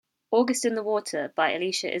August in the Water by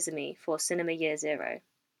Alicia Izumi for Cinema Year Zero.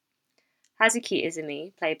 Hazuki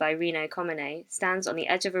Izumi, played by Rino Komine, stands on the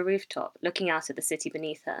edge of a rooftop looking out at the city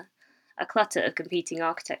beneath her, a clutter of competing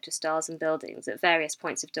architecture styles and buildings at various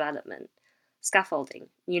points of development, scaffolding,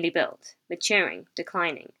 newly built, maturing,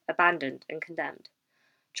 declining, abandoned and condemned.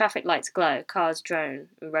 Traffic lights glow, cars drone,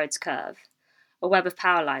 and roads curve. A web of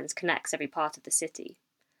power lines connects every part of the city.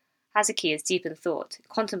 Hazuki is deep in thought,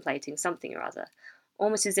 contemplating something or other,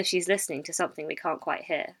 almost as if she's listening to something we can't quite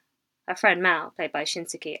hear. Her friend Mao, played by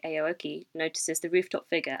Shinsuke Aoki, notices the rooftop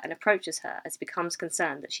figure and approaches her as he becomes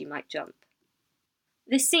concerned that she might jump.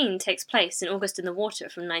 This scene takes place in August in the Water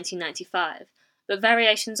from 1995, but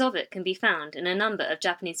variations of it can be found in a number of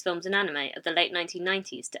Japanese films and anime of the late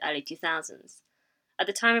 1990s to early 2000s. At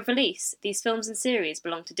the time of release, these films and series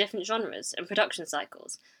belong to different genres and production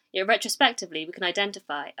cycles, yet retrospectively we can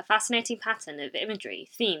identify a fascinating pattern of imagery,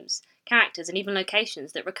 themes, characters and even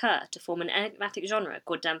locations that recur to form an enigmatic genre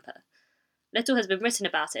called Denpa. Little has been written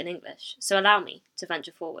about it in English, so allow me to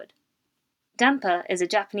venture forward. Denpa is a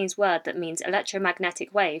Japanese word that means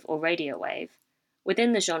electromagnetic wave or radio wave.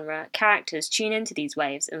 Within the genre, characters tune into these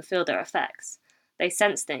waves and feel their effects. They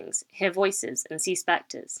sense things, hear voices, and see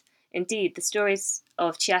spectres. Indeed, the stories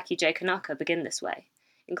of Chiaki J. Kanaka begin this way,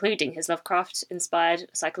 including his Lovecraft-inspired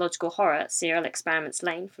psychological horror Serial Experiments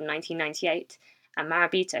Lain from 1998 and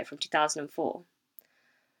Marabito from 2004.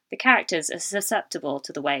 The characters are susceptible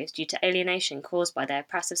to the waves due to alienation caused by their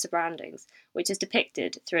oppressive surroundings, which is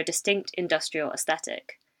depicted through a distinct industrial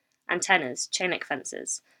aesthetic. Antennas, chain-link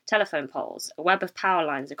fences, telephone poles, a web of power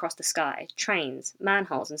lines across the sky, trains,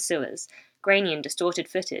 manholes and sewers, grainy and distorted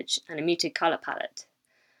footage, and a muted colour palette.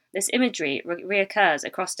 This imagery reoccurs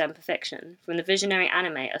across Denpa fiction, from the visionary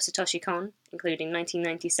anime of Satoshi Kon, including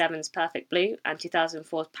 1997's Perfect Blue and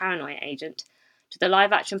 2004's Paranoia Agent, to the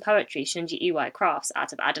live-action poetry Shinji Iwai crafts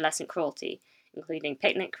out of adolescent cruelty, including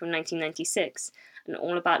Picnic from 1996 and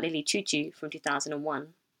All About Lily Choo Choo from 2001.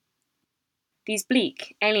 These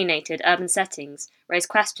bleak, alienated urban settings raise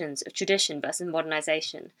questions of tradition versus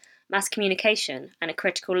modernization, mass communication, and a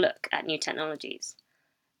critical look at new technologies.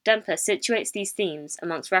 Denpa situates these themes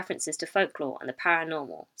amongst references to folklore and the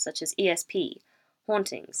paranormal, such as ESP,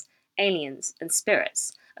 hauntings, aliens, and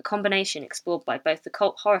spirits, a combination explored by both the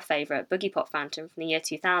cult horror favourite Boogiepop Phantom from the year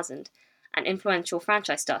 2000 and influential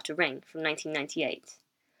franchise starter Ring from 1998.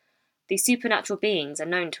 These supernatural beings are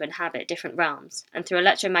known to inhabit different realms, and through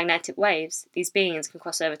electromagnetic waves, these beings can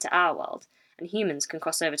cross over to our world, and humans can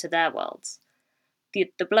cross over to their worlds. The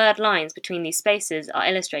blurred lines between these spaces are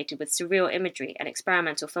illustrated with surreal imagery and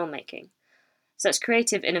experimental filmmaking. Such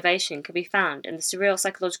creative innovation can be found in the surreal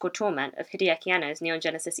psychological torment of Hideaki Anno's Neon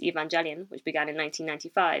Genesis Evangelion, which began in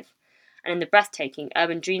 1995, and in the breathtaking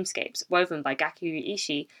urban dreamscapes woven by Gakuru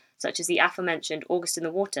Ishii, such as the aforementioned August in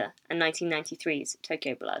the Water and 1993's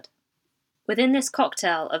Tokyo Blood. Within this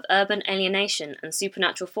cocktail of urban alienation and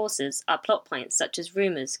supernatural forces are plot points such as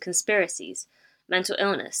rumours, conspiracies, mental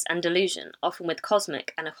illness, and delusion, often with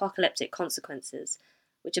cosmic and apocalyptic consequences,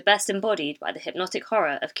 which are best embodied by the hypnotic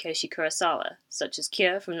horror of Kiyoshi Kurosawa, such as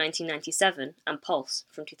Cure from 1997 and Pulse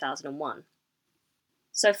from 2001.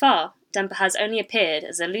 So far, Denpa has only appeared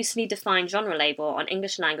as a loosely defined genre label on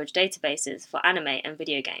English-language databases for anime and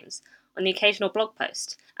video games, on the occasional blog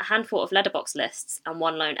post, a handful of Letterboxd lists, and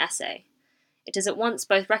one lone essay. It is at once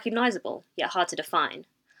both recognisable, yet hard to define.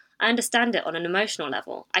 I understand it on an emotional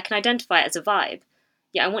level, I can identify it as a vibe,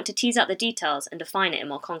 yet I want to tease out the details and define it in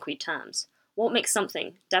more concrete terms. What makes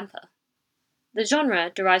something Denpa? The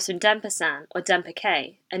genre derives from Denpa-san or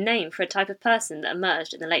Denpa-kei, a name for a type of person that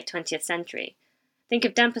emerged in the late 20th century. Think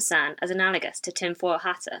of Denpa-san as analogous to tinfoil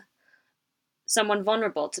hatter, someone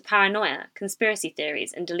vulnerable to paranoia, conspiracy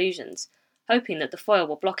theories and delusions, hoping that the foil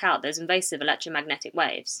will block out those invasive electromagnetic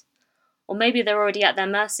waves. Or maybe they're already at their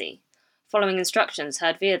mercy, following instructions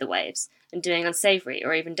heard via the waves, and doing unsavoury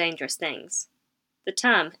or even dangerous things. The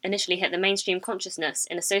term initially hit the mainstream consciousness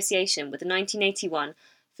in association with the 1981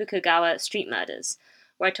 Fukugawa street murders,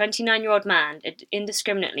 where a 29-year-old man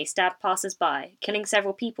indiscriminately stabbed passers-by, killing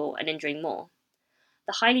several people and injuring more.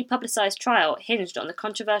 The highly publicised trial hinged on the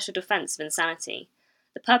controversial defence of insanity.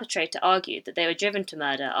 The perpetrator argued that they were driven to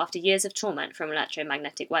murder after years of torment from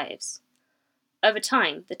electromagnetic waves. Over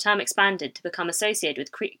time, the term expanded to become associated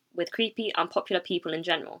with creepy, unpopular people in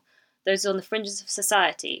general, those on the fringes of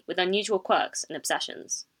society with unusual quirks and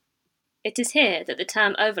obsessions. It is here that the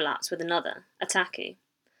term overlaps with another, otaku,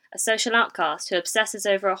 a social outcast who obsesses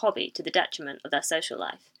over a hobby to the detriment of their social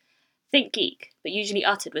life. Think geek, but usually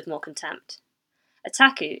uttered with more contempt.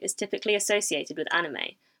 Otaku is typically associated with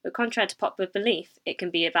anime, but contrary to popular belief, it can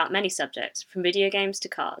be about many subjects, from video games to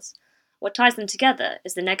cars. What ties them together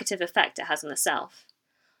is the negative effect it has on the self.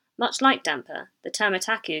 Much like Dempa, the term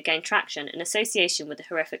otaku gained traction in association with a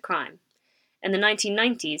horrific crime. In the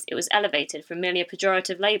 1990s, it was elevated from merely a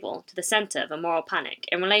pejorative label to the centre of a moral panic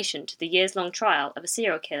in relation to the years-long trial of a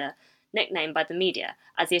serial killer nicknamed by the media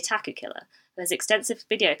as the Otaku Killer for his extensive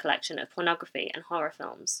video collection of pornography and horror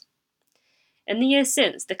films. In the years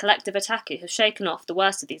since, the collective otaku have shaken off the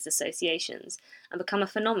worst of these associations and become a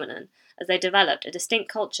phenomenon as they developed a distinct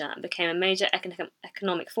culture and became a major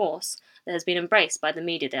economic force that has been embraced by the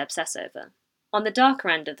media they obsess over. On the darker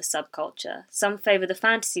end of the subculture, some favour the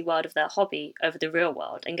fantasy world of their hobby over the real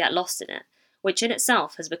world and get lost in it, which in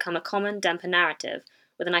itself has become a common Dempa narrative,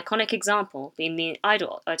 with an iconic example being the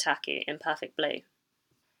idol otaku in Perfect Blue.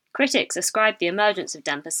 Critics ascribed the emergence of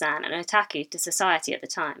Dempa-san and otaku to society at the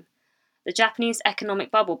time. The Japanese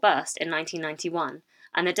economic bubble burst in 1991,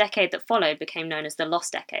 and the decade that followed became known as the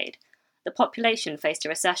Lost Decade. The population faced a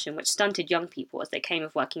recession which stunted young people as they came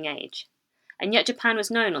of working age. And yet Japan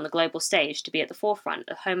was known on the global stage to be at the forefront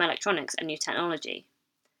of home electronics and new technology.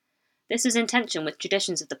 This was in tension with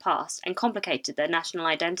traditions of the past and complicated their national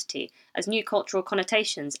identity as new cultural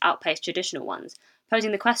connotations outpaced traditional ones,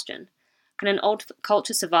 posing the question, can an old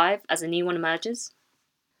culture survive as a new one emerges?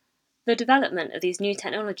 The development of these new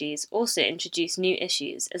technologies also introduced new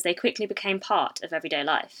issues as they quickly became part of everyday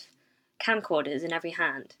life. Camcorders in every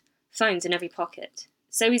hand, phones in every pocket,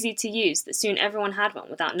 so easy to use that soon everyone had one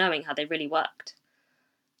without knowing how they really worked.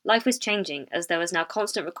 Life was changing as there was now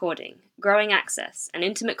constant recording, growing access, and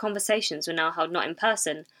intimate conversations were now held not in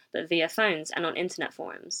person, but via phones and on internet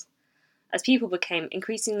forums. As people became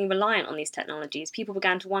increasingly reliant on these technologies, people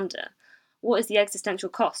began to wonder, what is the existential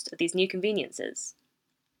cost of these new conveniences?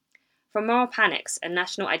 From moral panics and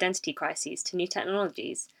national identity crises to new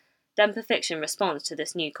technologies, Dempa fiction responds to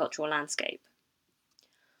this new cultural landscape.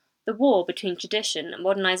 The war between tradition and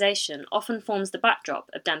modernization often forms the backdrop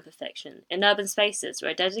of Dempa fiction in urban spaces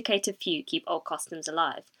where a dedicated few keep old customs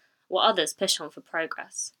alive, while others push on for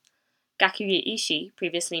progress. Gakuyu Ishi,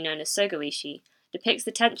 previously known as Sogo Ishi, depicts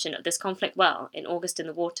the tension of this conflict well in August in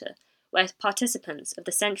the Water, where participants of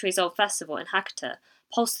the centuries-old festival in Hakata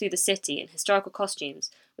pulse through the city in historical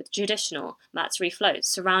costumes with traditional Matsuri floats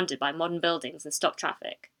surrounded by modern buildings and stop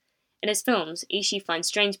traffic. In his films, Ishii finds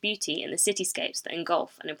strange beauty in the cityscapes that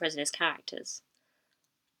engulf and imprison his characters.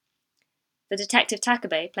 For Detective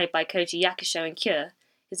Takabe, played by Koji Yakusho in Cure,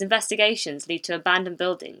 his investigations lead to abandoned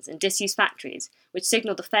buildings and disused factories which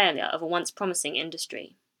signal the failure of a once promising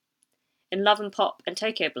industry. In Love and Pop and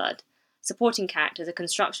Tokyo Blood, supporting characters are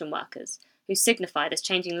construction workers who signify this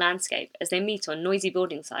changing landscape as they meet on noisy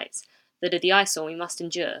building sites that are the eyesore we must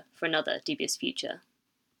endure for another dubious future.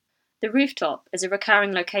 The rooftop is a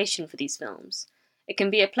recurring location for these films. It can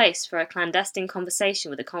be a place for a clandestine conversation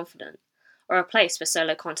with a confidant, or a place for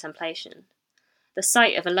solo contemplation. The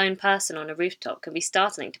sight of a lone person on a rooftop can be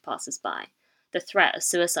startling to passers-by. The threat of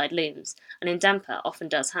suicide looms, and in Dempa often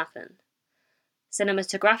does happen.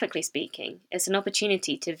 Cinematographically speaking, it's an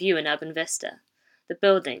opportunity to view an urban vista, the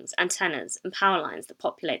buildings, antennas, and power lines that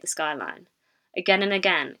populate the skyline. Again and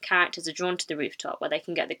again, characters are drawn to the rooftop where they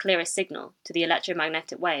can get the clearest signal to the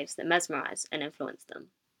electromagnetic waves that mesmerize and influence them.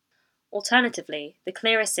 Alternatively, the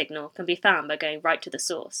clearest signal can be found by going right to the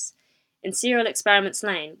source. In Serial Experiments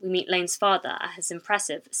Lain, we meet Lane's father at his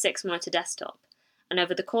impressive 6-monitor desktop, and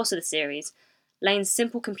over the course of the series, Lane's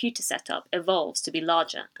simple computer setup evolves to be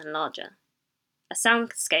larger and larger. A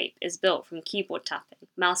soundscape is built from keyboard tapping,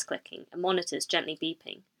 mouse clicking, and monitors gently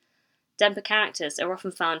beeping. Dempa characters are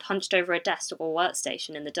often found hunched over a desk or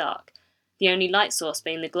workstation in the dark, the only light source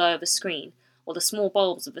being the glow of a screen or the small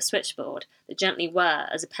bulbs of a switchboard that gently whir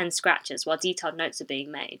as a pen scratches while detailed notes are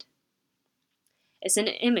being made. It's an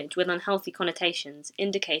image with unhealthy connotations,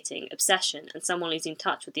 indicating obsession and someone losing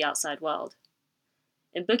touch with the outside world.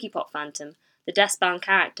 In Boogie Pop Phantom, the desk-bound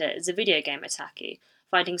character is a video game otaku,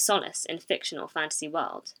 finding solace in a fictional fantasy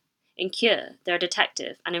world. In Cure, they're a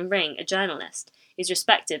detective, and in Ring, a journalist, whose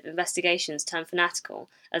respective investigations turn fanatical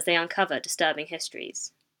as they uncover disturbing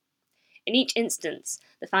histories. In each instance,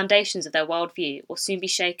 the foundations of their worldview will soon be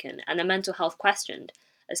shaken and their mental health questioned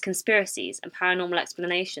as conspiracies and paranormal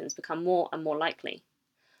explanations become more and more likely.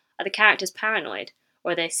 Are the characters paranoid,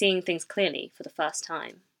 or are they seeing things clearly for the first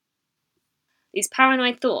time? These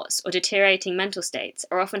paranoid thoughts or deteriorating mental states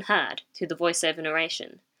are often heard through the voiceover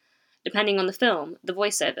narration. Depending on the film, the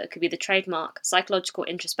voiceover could be the trademark psychological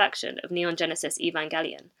introspection of Neon Genesis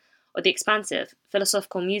Evangelion, or the expansive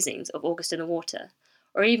philosophical musings of August in the Water,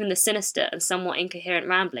 or even the sinister and somewhat incoherent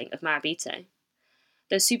rambling of Marabito.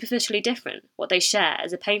 Though superficially different, what they share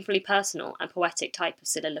is a painfully personal and poetic type of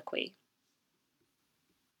soliloquy.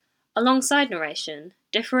 Alongside narration,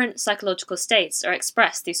 different psychological states are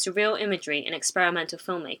expressed through surreal imagery in experimental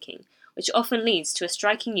filmmaking, which often leads to a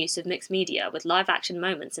striking use of mixed media with live-action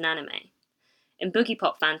moments in anime. In Boogie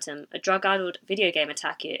Pop Phantom, a drug-addled video game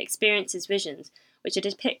attacker experiences visions which are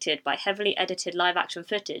depicted by heavily edited live-action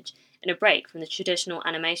footage in a break from the traditional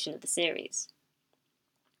animation of the series.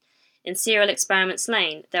 In Serial Experiments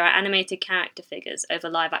Lain, there are animated character figures over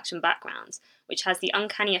live-action backgrounds, which has the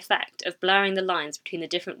uncanny effect of blurring the lines between the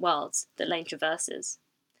different worlds that Lain traverses.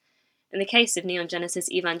 In the case of Neon Genesis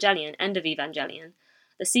Evangelion End of Evangelion,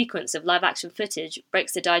 the sequence of live-action footage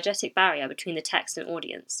breaks the diegetic barrier between the text and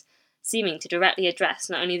audience, seeming to directly address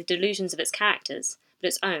not only the delusions of its characters, but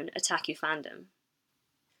its own otaku fandom.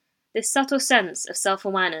 This subtle sense of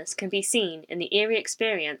self-awareness can be seen in the eerie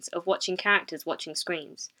experience of watching characters watching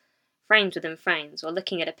screens. Frames within frames, while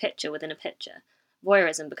looking at a picture within a picture,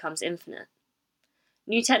 voyeurism becomes infinite.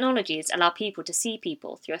 New technologies allow people to see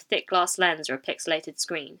people through a thick glass lens or a pixelated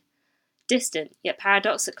screen, distant, yet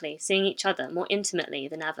paradoxically seeing each other more intimately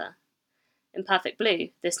than ever. In Perfect Blue,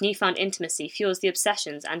 this newfound intimacy fuels the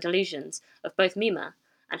obsessions and delusions of both Mima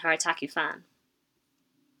and her otaku fan.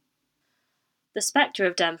 The spectre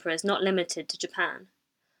of Denpa is not limited to Japan.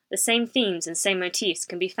 The same themes and same motifs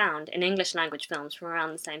can be found in English-language films from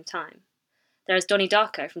around the same time. There is Donnie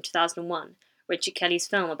Darko from 2001, Richard Kelly's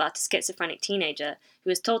film about a schizophrenic teenager who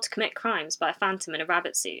is told to commit crimes by a phantom in a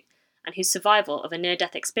rabbit suit, and whose survival of a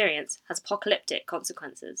near-death experience has apocalyptic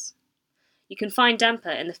consequences. You can find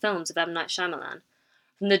Denpa in the films of M. Night Shyamalan,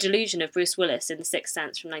 from the delusion of Bruce Willis in The Sixth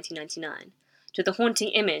Sense from 1999, to the haunting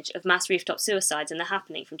image of mass rooftop suicides in The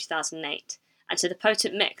Happening from 2008, and to the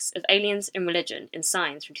potent mix of aliens and religion in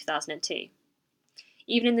Signs from 2002.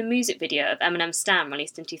 Even in the music video of Eminem's Stan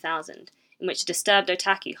released in 2000, in which a disturbed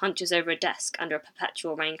otaku hunches over a desk under a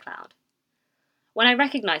perpetual rain cloud. When I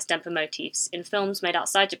recognise Denpa motifs in films made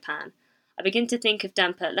outside Japan, I begin to think of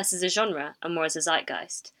Denpa less as a genre and more as a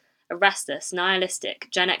zeitgeist, a restless, nihilistic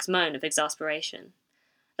Gen X moan of exasperation.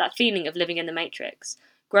 That feeling of living in the Matrix,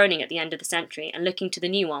 groaning at the end of the century and looking to the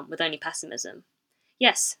new one with only pessimism.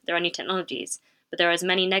 Yes, there are new technologies, but there are as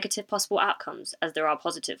many negative possible outcomes as there are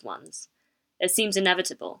positive ones. It seems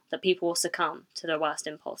inevitable that people will succumb to their worst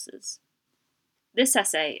impulses. This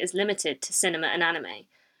essay is limited to cinema and anime,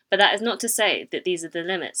 but that is not to say that these are the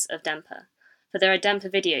limits of Denpa, for there are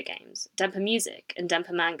Denpa video games, Denpa music, and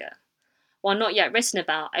Denpa manga. While not yet written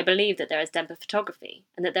about, I believe that there is Denpa photography,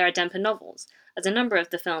 and that there are Denpa novels, as a number of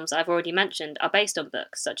the films I've already mentioned are based on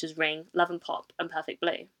books such as Ring, Love and Pop, and Perfect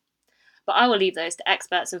Blue. But I will leave those to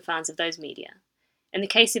experts and fans of those media. In the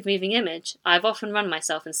case of Moving Image, I have often run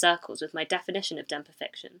myself in circles with my definition of Denpa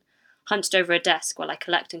fiction, hunched over a desk while I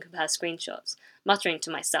collect and compare screenshots, muttering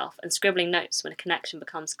to myself and scribbling notes when a connection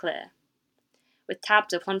becomes clear. With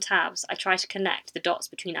tabs upon tabs, I try to connect the dots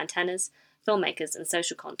between antennas, filmmakers, and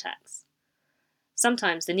social contexts.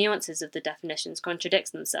 Sometimes the nuances of the definitions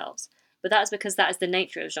contradict themselves, but that is because that is the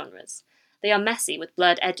nature of genres. They are messy with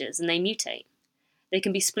blurred edges and they mutate. They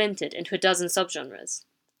can be splintered into a dozen subgenres.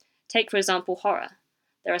 Take, for example, horror.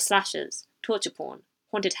 There are slashers, torture porn,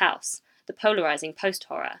 haunted house, the polarizing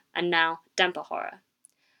post-horror, and now Denpa horror.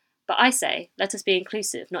 But I say, let us be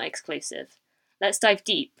inclusive, not exclusive. Let's dive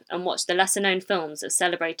deep and watch the lesser-known films of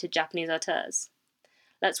celebrated Japanese auteurs.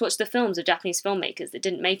 Let's watch the films of Japanese filmmakers that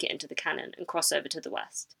didn't make it into the canon and cross over to the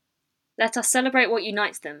West. Let us celebrate what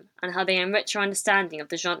unites them and how they enrich our understanding of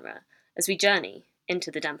the genre as we journey into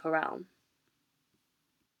the Denpa realm.